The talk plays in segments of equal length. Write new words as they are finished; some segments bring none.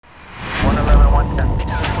Training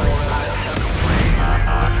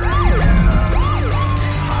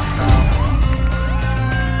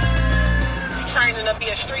to be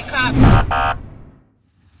a street cop.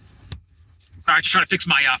 All right, just trying to fix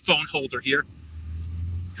my phone holder here.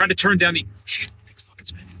 Trying to turn down the... Shit, thing's fucking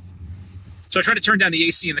spinning. So I tried to turn down the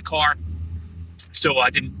AC in the car so I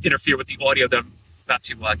didn't interfere with the audio that I'm about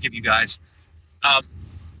to give you guys.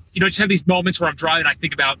 Just have these moments where I'm driving and I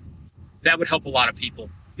think about that would help a lot of people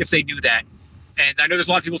if they knew that. And I know there's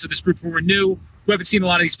a lot of people to this group who are new, who haven't seen a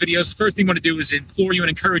lot of these videos. The first thing I want to do is implore you and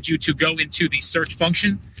encourage you to go into the search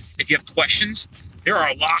function if you have questions. There are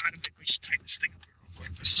a lot of... Let me just tighten this thing up real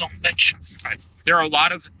quick. So much. Right. There are a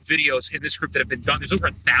lot of videos in this group that have been done. There's over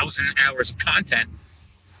 1,000 hours of content.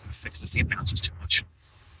 I'll fix this. It bounces too much.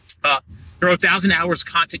 There are 1,000 hours of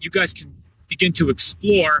content. You guys can begin to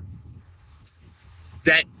explore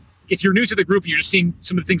that. If you're new to the group and you're just seeing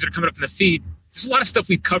some of the things that are coming up in the feed, there's a lot of stuff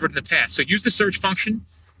we've covered in the past. So use the search function.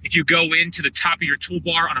 If you go into the top of your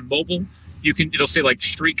toolbar on a mobile, it'll say like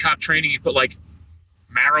street cop training. You put like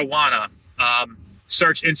marijuana,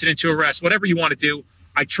 search incident to arrest, whatever you want to do.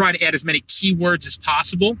 I try to add as many keywords as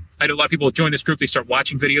possible. I know a lot of people join this group, they start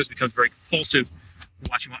watching videos, it becomes very compulsive.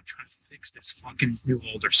 I'm trying to fix this fucking new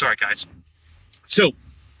holder. Sorry, guys. So,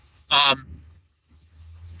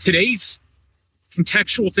 today's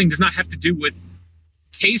contextual thing does not have to do with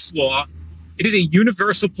case law. It is a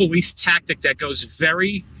universal police tactic that goes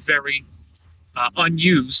very, very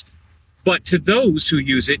unused. But to those who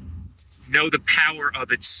use it, know the power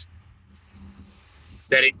of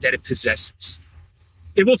that it possesses.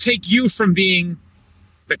 It will take you from being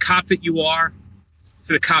the cop that you are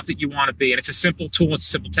to the cop that you want to be. And it's a simple tool, it's a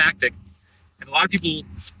simple tactic. And a lot of people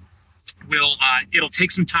will, it'll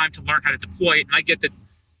take some time to learn how to deploy it. And I get that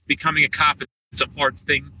becoming a cop is a hard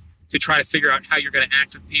thing to try to figure out how you're going to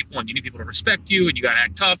act with people. And you need people to respect you and you got to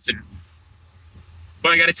act tough.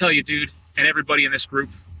 But I got to tell you, dude, and everybody in this group,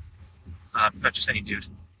 not just any dude,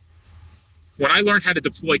 when I learned how to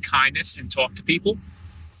deploy kindness and talk to people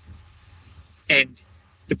and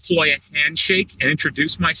deploy a handshake and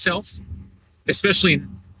introduce myself, especially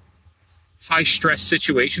in high stress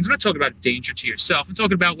situations. I'm not talking about danger to yourself. I'm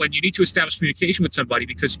talking about when you need to establish communication with somebody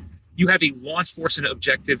because you have a law enforcement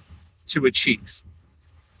objective to achieve.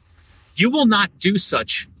 You will not do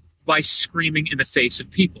such by screaming in the face of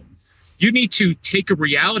people. You need to take a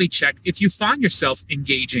reality check if you find yourself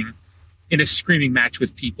engaging in a screaming match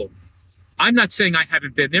with people. I'm not saying I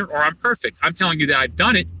haven't been there or I'm perfect. I'm telling you that I've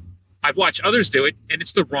done it. I've watched others do it, and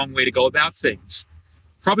it's the wrong way to go about things.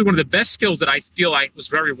 Probably one of the best skills that I feel I was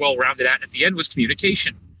very well-rounded at the end was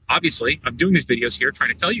communication. Obviously, I'm doing these videos here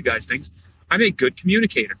trying to tell you guys things. I'm a good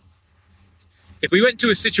communicator. If we went into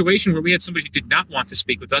a situation where we had somebody who did not want to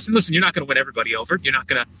speak with us, and listen, you're not going to win everybody over. You're not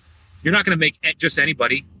going to make just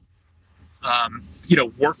anybody,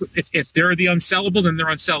 work with. If they're the unsellable, then they're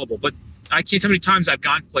unsellable. But I can't tell how many times I've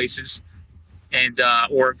gone places and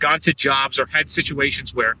or gone to jobs or had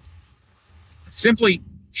situations where simply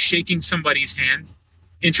shaking somebody's hand,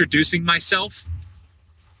 introducing myself,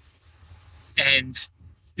 and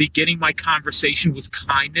beginning my conversation with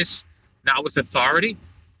kindness, not with authority,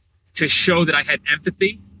 to show that I had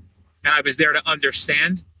empathy and I was there to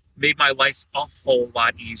understand, made my life a whole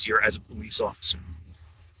lot easier as a police officer.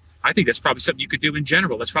 I think that's probably something you could do in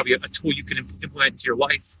general. That's probably a tool you can implement into your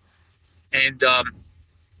life. And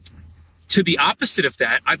to the opposite of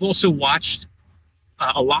that, I've also watched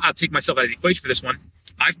a lot. I'll take myself out of the equation for this one.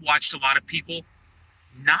 I've watched a lot of people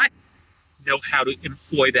not know how to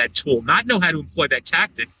employ that tool, not know how to employ that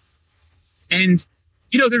tactic. And,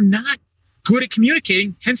 they're not good at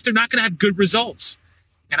communicating, hence they're not going to have good results.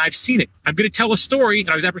 And I've seen it. I'm going to tell a story, and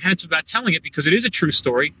I was apprehensive about telling it because it is a true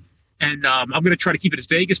story, and I'm going to try to keep it as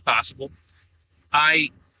vague as possible. I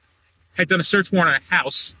had done a search warrant on a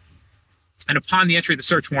house, and upon the entry of the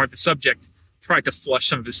search warrant, the subject tried to flush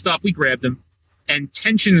some of his stuff. We grabbed him, and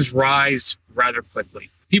tensions rise rather quickly.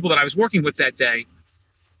 People that I was working with that day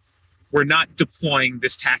were not deploying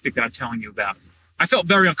this tactic that I'm telling you about. I felt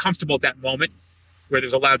very uncomfortable at that moment where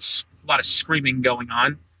there's a lot of screaming going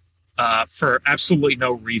on for absolutely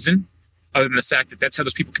no reason other than the fact that that's how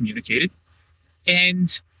those people communicated.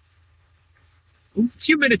 And a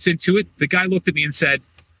few minutes into it, the guy looked at me and said,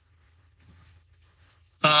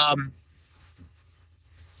 the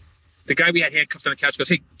guy we had handcuffed on the couch goes,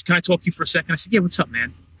 "Hey, can I talk to you for a second?" I said, "Yeah, what's up,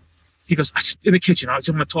 man?" He goes, "In the kitchen. I just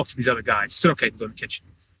want to talk to these other guys." I said, "Okay, we'll go in the kitchen."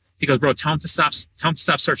 He goes, "Bro, tell him to stop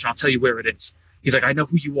searching. I'll tell you where it is." He's like, "I know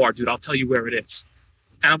who you are, dude. I'll tell you where it is."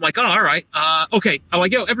 And I'm like, "Oh, all right. Okay." I'm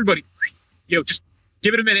like, "Yo, everybody, just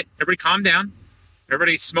give it a minute. Everybody calm down.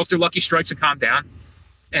 Everybody smoke their Lucky Strikes and calm down."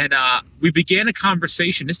 And we began a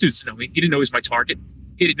conversation. This dude didn't know me. He didn't know he was my target.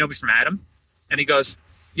 He didn't know me from Adam. And he goes,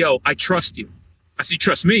 yo, I trust you. I said, you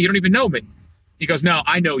trust me? You don't even know me. He goes, no,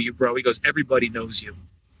 I know you, bro. He goes, everybody knows you.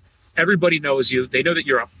 Everybody knows you. They know that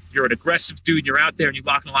you're an aggressive dude. You're out there and you're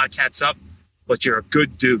locking a lot of cats up, but you're a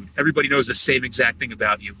good dude. Everybody knows the same exact thing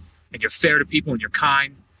about you. And you're fair to people and you're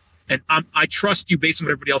kind. And I trust you based on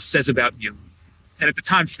what everybody else says about you. And at the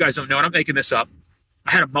time, if you guys don't know, and I'm making this up,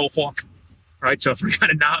 I had a mohawk, right? So if you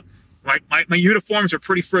kind of not, my uniforms are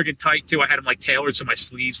pretty friggin' tight too. I had them like tailored so my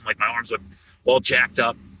sleeves and like my arms looked all jacked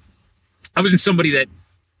up. I wasn't somebody that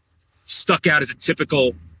stuck out as a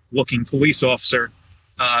typical looking police officer.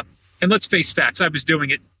 And let's face facts, I was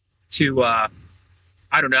doing it to, I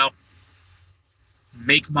don't know,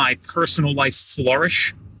 make my personal life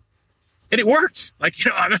flourish. And it worked. Like,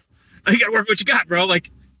 you gotta work with what you got, bro. Like,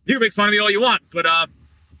 you can make fun of me all you want, but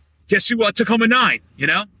guess who took home a 9, you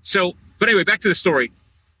know? So, but anyway, back to the story.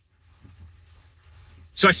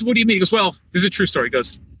 So I said, what do you mean? He goes, well, this is a true story. He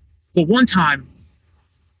goes, well, one time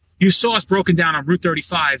you saw us broken down on Route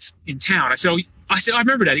 35 in town. I said, I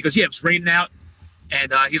remember that. He goes, yeah, it was raining out.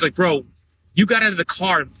 And he's like, bro, you got out of the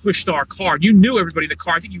car and pushed our car. You knew everybody in the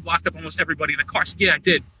car. I think you locked up almost everybody in the car. I said, yeah, I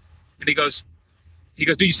did. And he goes,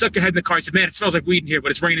 dude, you stuck your head in the car. He said, man, it smells like weed in here,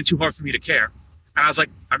 but it's raining too hard for me to care. And I was like,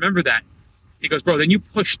 I remember that. He goes, bro, then you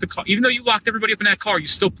pushed the car. Even though you locked everybody up in that car, you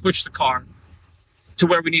still pushed the car to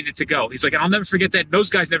where we needed to go. He's like, and I'll never forget that. Those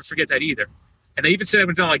guys never forget that either. And they even said,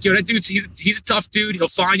 like, yo, that dude's, he's a tough dude. He'll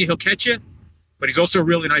find you. He'll catch you. But he's also a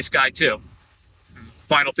really nice guy, too. And the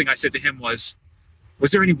final thing I said to him was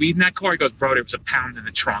there any weed in that car? He goes, bro, there was a pound in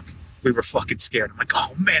the trunk. We were fucking scared. I'm like,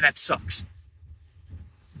 oh, man, that sucks.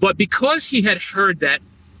 But because he had heard that,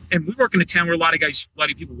 and we work in a town where a lot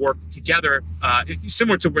of people work together,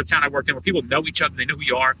 similar to where town I work in, where people know each other, they know who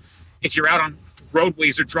you are. If you're out on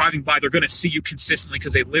roadways or driving by, they're going to see you consistently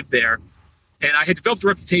because they live there. And I had developed a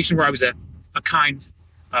reputation where I was a kind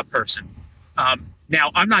person.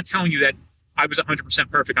 Now, I'm not telling you that I was 100%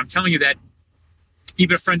 perfect. I'm telling you that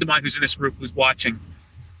even a friend of mine who's in this group who's watching,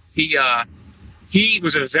 he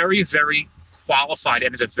was a very, very qualified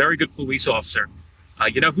and is a very good police officer.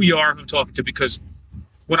 You know who you are, who I'm talking to, because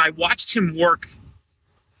when I watched him work,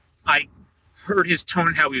 I heard his tone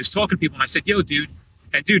and how he was talking to people. And I said, yo, dude,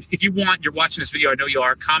 and dude, if you want, you're watching this video, I know you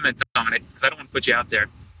are, comment on it, because I don't want to put you out there.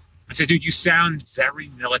 I said, dude, you sound very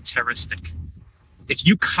militaristic. If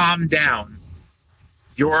you calm down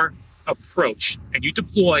your approach and you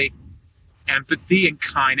deploy empathy and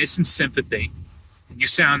kindness and sympathy, and you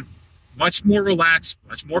sound much more relaxed,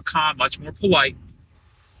 much more calm, much more polite,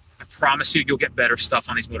 I promise you'll get better stuff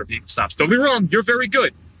on these motor vehicle stops. Don't be wrong, you're very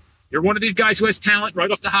good. You're one of these guys who has talent right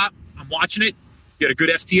off the hop. I'm watching it. You had a good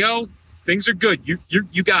FTO. Things are good.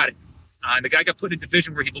 You got it. And the guy got put in a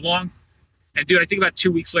division where he belonged. And dude, I think about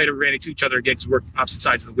 2 weeks later, we ran into each other again because we worked opposite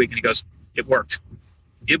sides of the week. And he goes, it worked.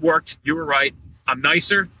 It worked. You were right. I'm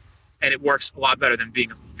nicer. And it works a lot better than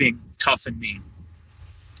being tough and mean.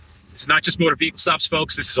 This is not just motor vehicle stops,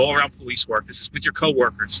 folks. This is all around police work. This is with your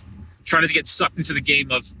coworkers. Trying to get sucked into the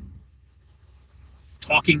game of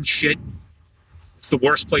talking shit. It's the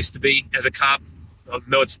worst place to be as a cop.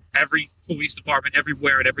 No, it's every police department,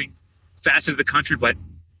 everywhere, in every facet of the country. But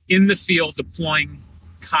in the field, deploying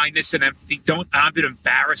kindness and empathy. I've been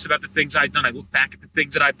embarrassed about the things I've done. I look back at the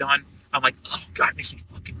things that I've done. I'm like, oh, God, it makes me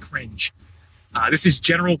fucking cringe. This is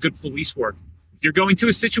general good police work. If you're going to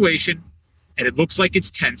a situation and it looks like it's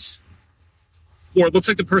tense, or it looks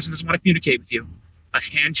like the person doesn't want to communicate with you, a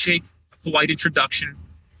handshake, a polite introduction,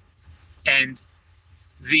 and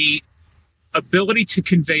the ability to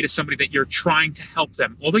convey to somebody that you're trying to help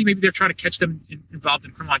them, although maybe they're trying to catch them involved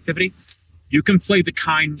in criminal activity, you can play the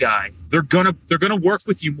kind guy. They're gonna work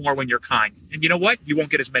with you more when you're kind. And you know what? You won't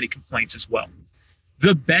get as many complaints as well.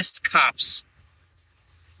 The best cops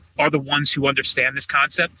are the ones who understand this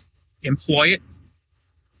concept, employ it,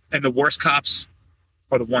 and the worst cops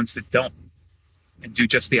are the ones that don't and do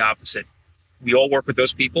just the opposite. We all work with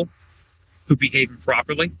those people who behave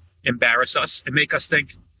improperly, embarrass us, and make us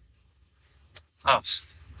think, oh,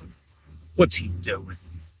 what's he doing?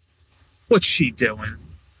 What's she doing?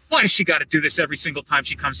 Why does she got to do this every single time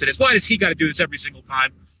she comes to this? Why does he got to do this every single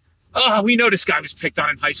time? Oh, we know this guy was picked on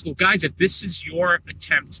in high school. Guys, if this is your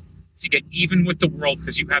attempt to get even with the world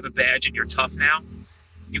because you have a badge and you're tough now,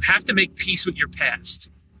 you have to make peace with your past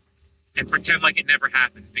and pretend like it never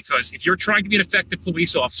happened. Because if you're trying to be an effective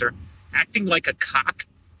police officer, acting like a cock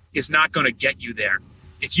is not going to get you there.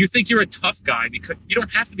 If you think you're a tough guy, because you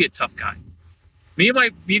don't have to be a tough guy. Me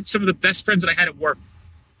and some of the best friends that I had at work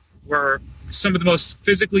were some of the most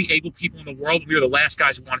physically able people in the world. We were the last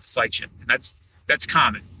guys who wanted to fight you. And that's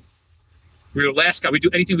common. We were the last guy. We do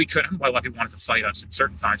anything we could. I don't know why a lot of people wanted to fight us at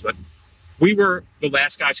certain times, but we were the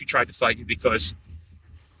last guys who tried to fight you because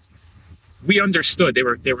we understood. They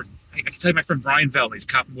were. I can tell you, my friend Brian Vell, he's a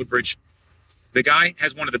cop in Woodbridge. The guy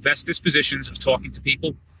has one of the best dispositions of talking to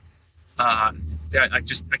people. I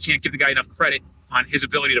can't give the guy enough credit on his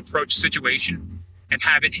ability to approach a situation and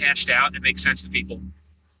have it hashed out and make sense to people.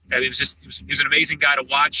 And he was an amazing guy to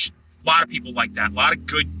watch. A lot of people like that. A lot of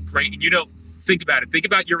good, great. And think about it. Think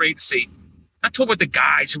about your agency. Not talking about the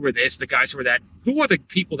guys who were this, the guys who were that. Who are the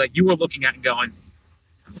people that you were looking at and going,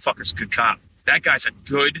 that motherfucker's a good cop. That guy's a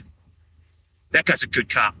good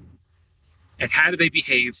cop. And how do they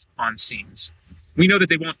behave on scenes? We know that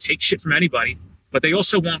they won't take shit from anybody, but they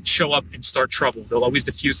also won't show up and start trouble. They'll always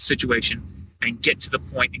diffuse the situation and get to the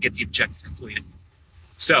point and get the objective completed.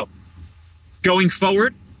 So, going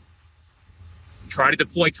forward, try to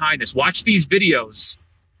deploy kindness. Watch these videos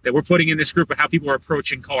that we're putting in this group of how people are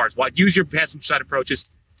approaching cars. Use your passenger side approaches.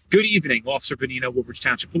 Good evening, Officer Benino, Woodbridge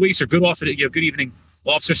Township Police, or good evening,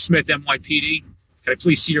 Officer Smith, NYPD. Can I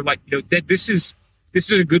please see your light? This is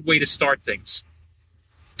a good way to start things.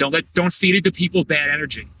 Don't feed into people bad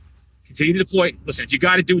energy. Continue to deploy. Listen, if you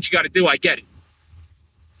got to do what you got to do, I get it.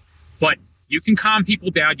 But you can calm people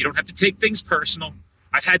down. You don't have to take things personal.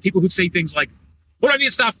 I've had people who'd say things like, what do I need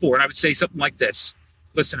to stop for? And I would say something like this.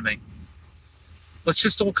 Listen to me. Let's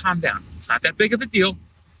just all calm down. It's not that big of a deal.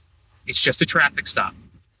 It's just a traffic stop.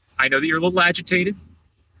 I know that you're a little agitated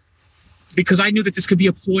because I knew that this could be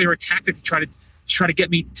a ploy or a tactic to try to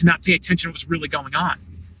get me to not pay attention to what was really going on.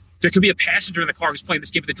 There could be a passenger in the car who's playing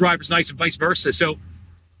this game, but the driver's nice and vice versa. So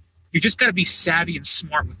you just got to be savvy and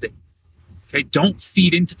smart with it. Okay? Don't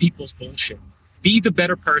feed into people's bullshit. Be the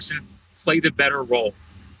better person. Play the better role.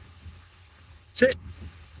 That's it.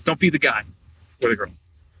 Don't be the guy or the girl.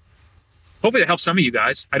 Hopefully that helps some of you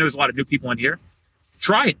guys. I know there's a lot of new people in here.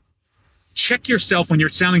 Try it. Check yourself when you're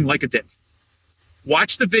sounding like a dick.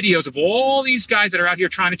 Watch the videos of all these guys that are out here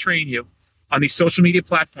trying to train you on these social media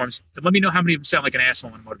platforms, and let me know how many of them sound like an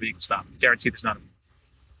asshole in a motor vehicle stop. I guarantee there's none of them.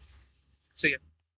 See ya.